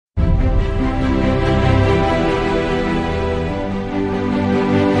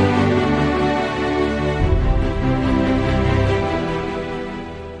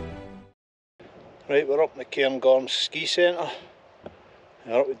Cairn Gorm Ski Centre.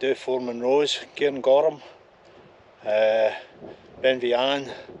 They're up to do for Munros, Cairngorm, BEINN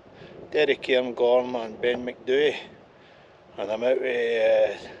MHEADHOIN, Cairngorm and BEINN MHEADHOIN. And I'm out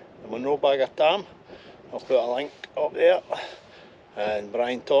with the Munro bagger Tam. I'll put a link up there. And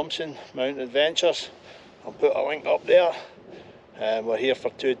Brian Thompson, Mountain Adventures. I'll put a link up there. We're here for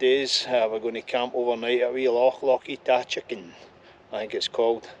 2 days. We're going to camp overnight at wee Loch Etchachan, I think it's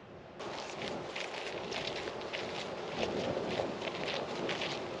called.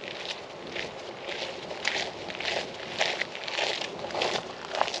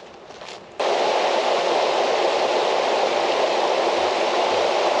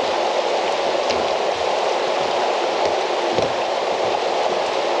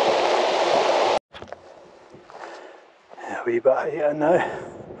 A wee bit of here now.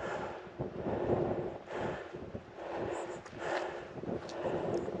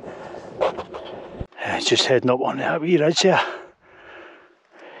 Just heading up on that wee ridge there.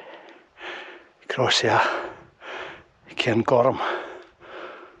 Across there, Cairn Gorm.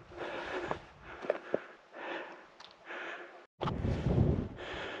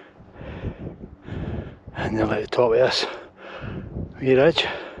 And nearly at the top of this wee ridge.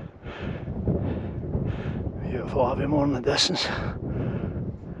 Beautiful Avon in the distance.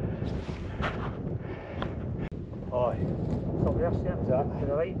 Oh, up there, is that to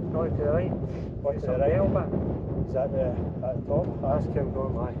the right? No, to the right. What, to the right? Is that at the top? That's Cairn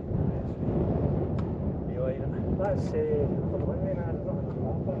Gorm, aye. You like it? That's for the wing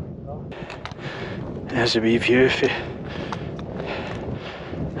line. There's a wee view of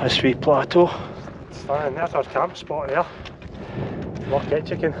this wee plateau. And there's our camp spot there. Loch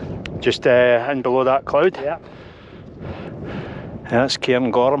Etchachan. Just in below that cloud? Yeah. That's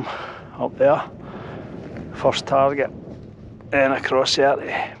Cairn Gorm up there. First target. Then across there to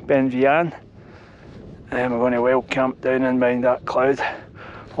BEINN MHEADHOIN. Then we're going to wild camp down in behind that cloud,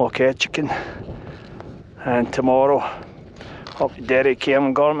 Loch Etchachan. And tomorrow up to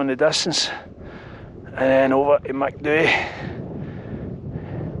Cairn Gorm in the distance. And then over to MacDui.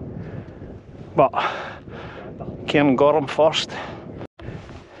 But Cairn Gorm first.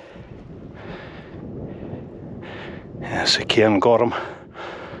 There's the Cairn Gorm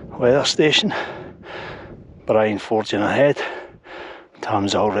weather station. Brian forging ahead.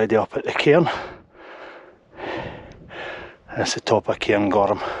 Tam's already up at the cairn. That's the top of Cairn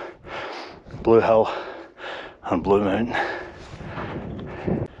Gorm. Blue Hill and Blue Mountain.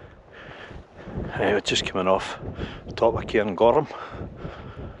 We're just coming off the top of Cairn Gorm.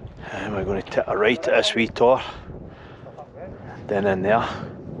 And we're going to take a right at this wee tower. Then in there.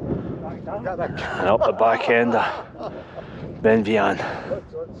 And up the back end of BEINN MHEADHOIN.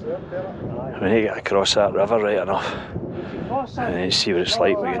 We need to get across that river right enough. And then see what it's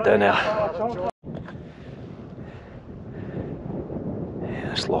like when we get down there.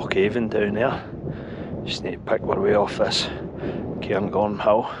 There's Loch Avon down there. Just need to pick our way off this Cairn Gorm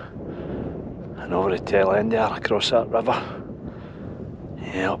hill. And over the tail end there, across that river.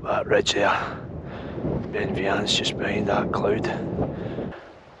 Yeah, up that ridge there. BEINN MHEADHOIN's just behind that cloud.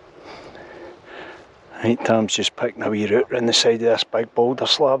 I think Tam's just picking a wee route round the side of this big boulder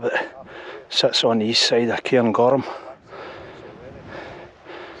slab that sits on the east side of Cairn Gorm.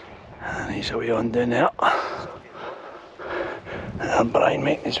 And he's away on down there. And Brian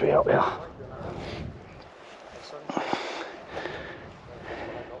making his way up there.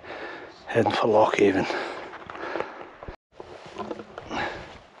 Heading for Loch Avon.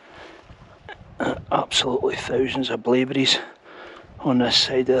 Absolutely thousands of blaeberries on this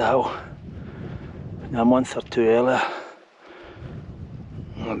side of the hill. A month or two earlier,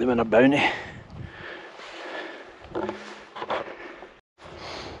 they were a bounty.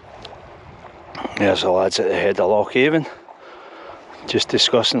 There's the lads at the head of Loch Avon, just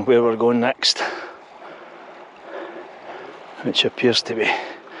discussing where we're going next, which appears to be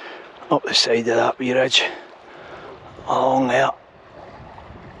up the side of that wee ridge, along there,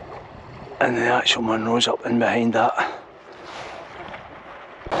 and the actual Munros up in behind that.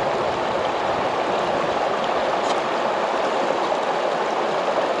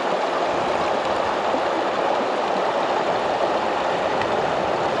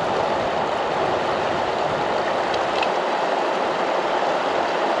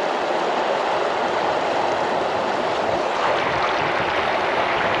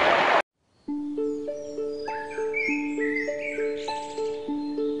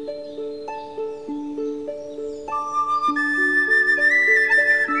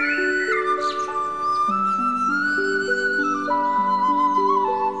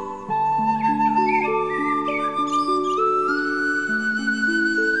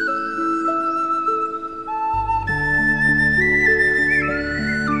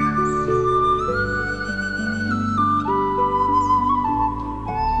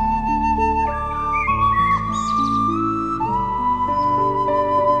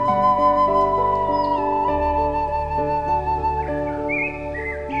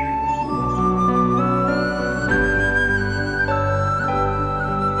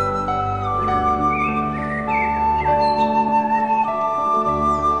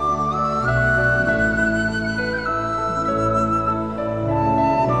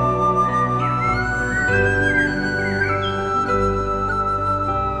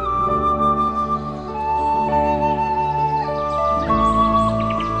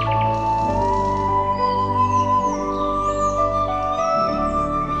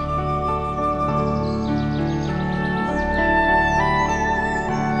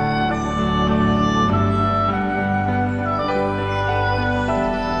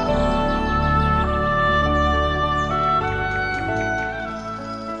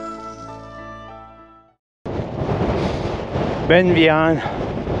 BEINN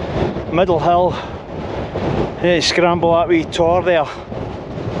MHEADHOIN, middle hill. Scramble that wee tor there.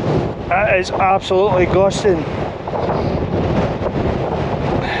 It is absolutely ghosting.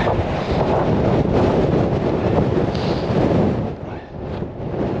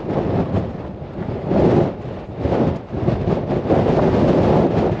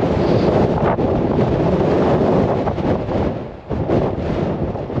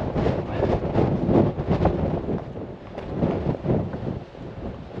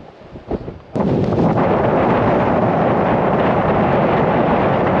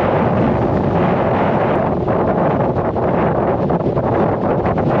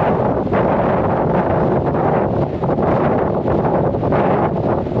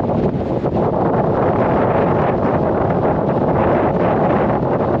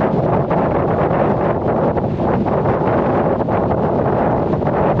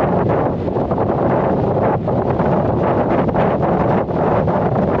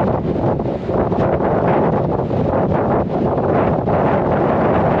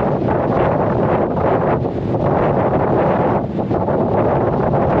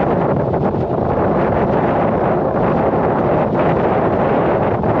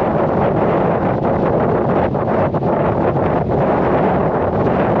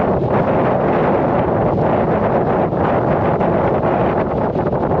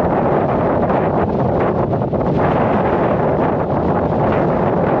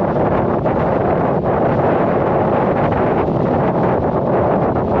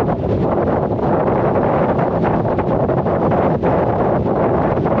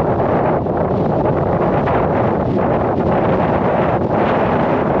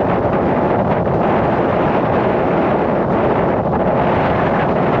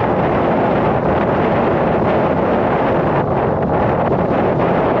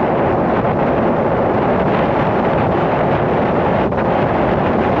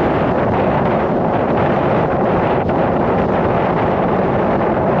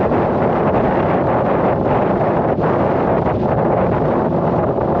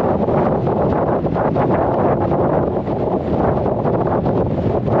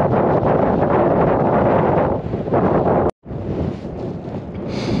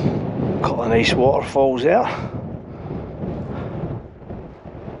 Nice waterfalls there.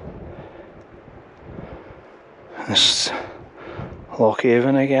 This Loch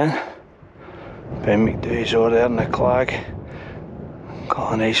Avon again. BEINN MHEADHOIN's over there in the clag.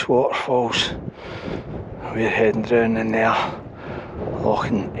 Got a nice waterfalls. We're heading down in there. Loch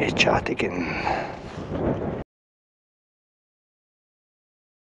Etchachan.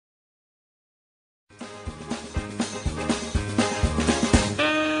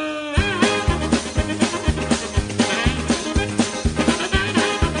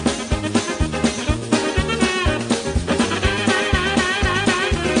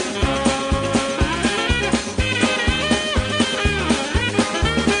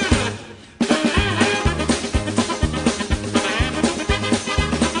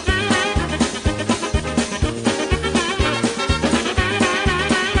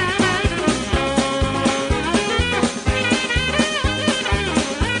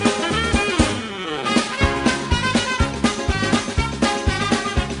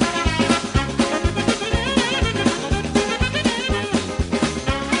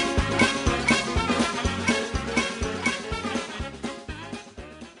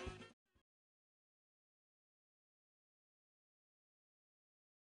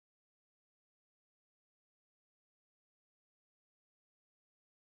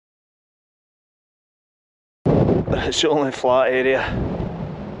 It's the only flat area.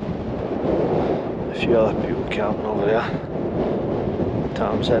 A few other people camping over there.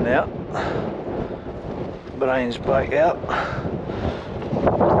 Tam's in there. Brian's back there. And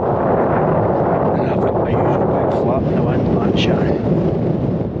I've got my usual big flap in the wind punch.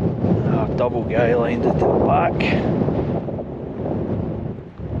 I've double guy lined it to the back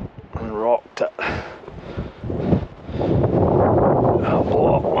and rocked it. I'll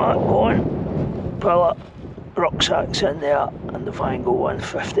blow up that going. Pull it. Rucksacks in there and the van go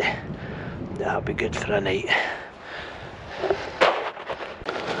 150. That'll be good for a night.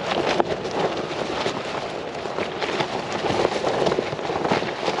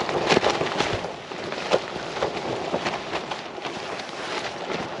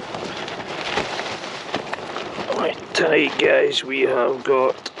 Right, tonight guys, we have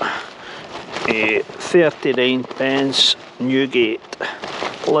got a 39p Newgate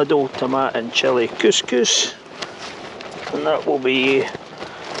Lidl tomato and chilli couscous, and that will be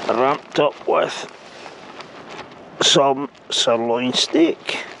ramped up with some sirloin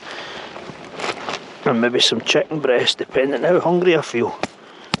steak. and maybe some chicken breast, depending how hungry I feel.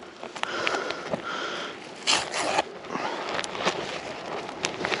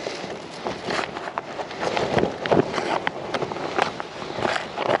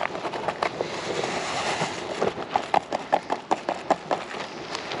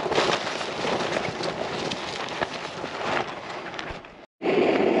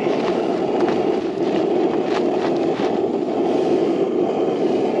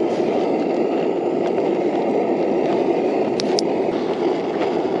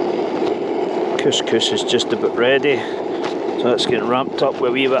 Couscous is just about ready, so that's getting ramped up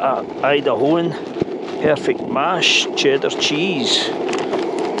with a wee bit of BEINN, perfect mash, cheddar cheese.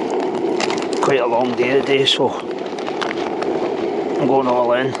 Quite a long day today, so I'm going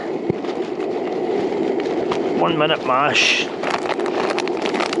all in. 1 minute mash.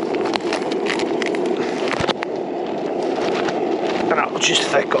 And I'll just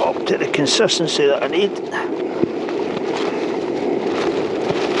thick it up to the consistency that I need.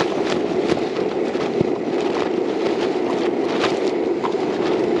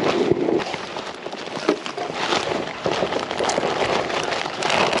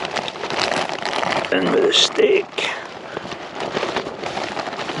 In with the steak.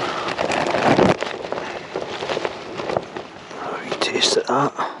 Have a taste of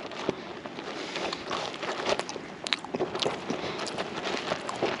that.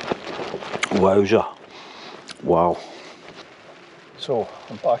 Wowza. Wow. So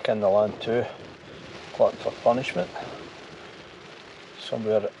I'm back in the land too, glutton for punishment.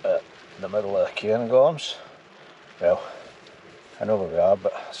 Somewhere at the middle of the Cairngorms. Well, I know where we are,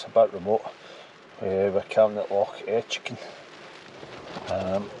 but it's a bit remote. We're camping at Loch Etchachan,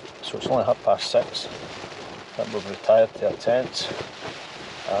 so it's only 6:30. I think we've retired to our tents.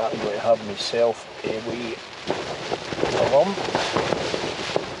 I'm going to have myself a wee rum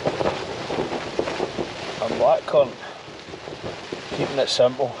and blackcurrant. Keeping it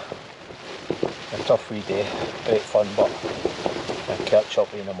simple. A tough wee day, great fun, but I'll catch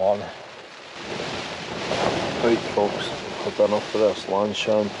up in the morning. Right folks, I've done enough for this land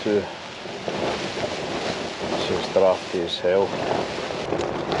shan too. It's drafty as hell.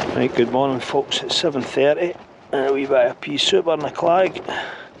 Right, good morning folks, it's 7:30 and a wee bit of pea soup on the clag.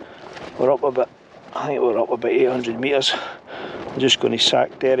 We're up about, I think we're up about 800 metres. I'm just going to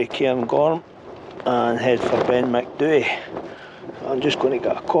sack Derry Cairn Gorm and head for BEINN MHEADHOIN. I'm just going to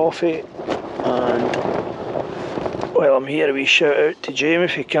get a coffee, and while I'm here a wee shout out to Jamie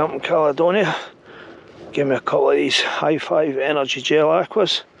for Camping Caledonia. Give me a couple of these High Five energy gel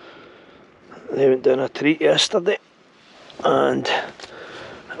aquas. They went down a treat yesterday, and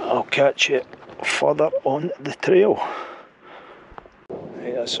I'll catch you further on the trail.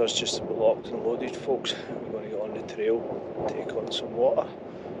 Right, that's us just about locked and loaded folks. We're going to get on the trail, take on some water.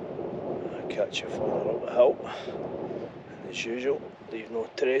 I'll catch you further up the hill. And as usual, leave no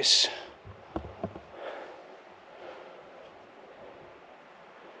trace.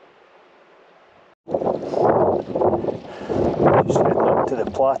 Just heading up to the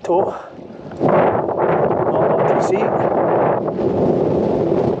plateau. Not much to see.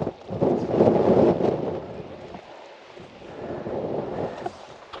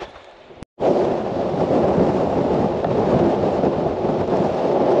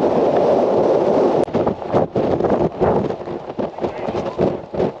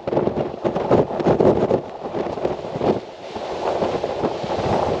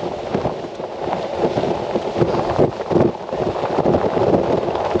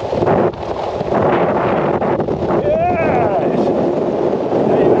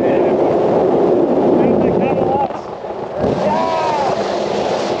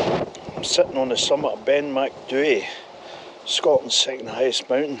 Sitting on the summit of BEINN MHEADHOIN, Scotland's second highest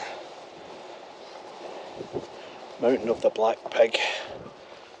mountain. Mountain of the Black Pig.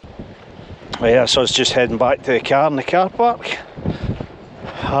 Well, yeah, so I was just heading back to the car in the car park.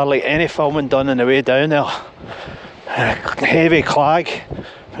 Hardly any filming done on the way down there. Heavy clag,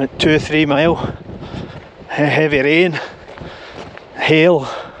 2 or 3 mile. Heavy rain, hail,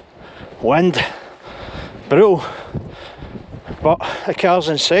 wind, brutal. But the car's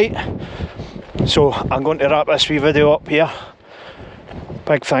in sight, so I'm going to wrap this wee video up here.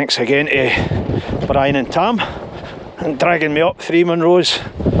 Big thanks again to Brian and Tam and dragging me up 3 Munros.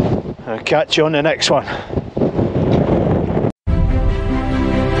 I'll catch you on the next one.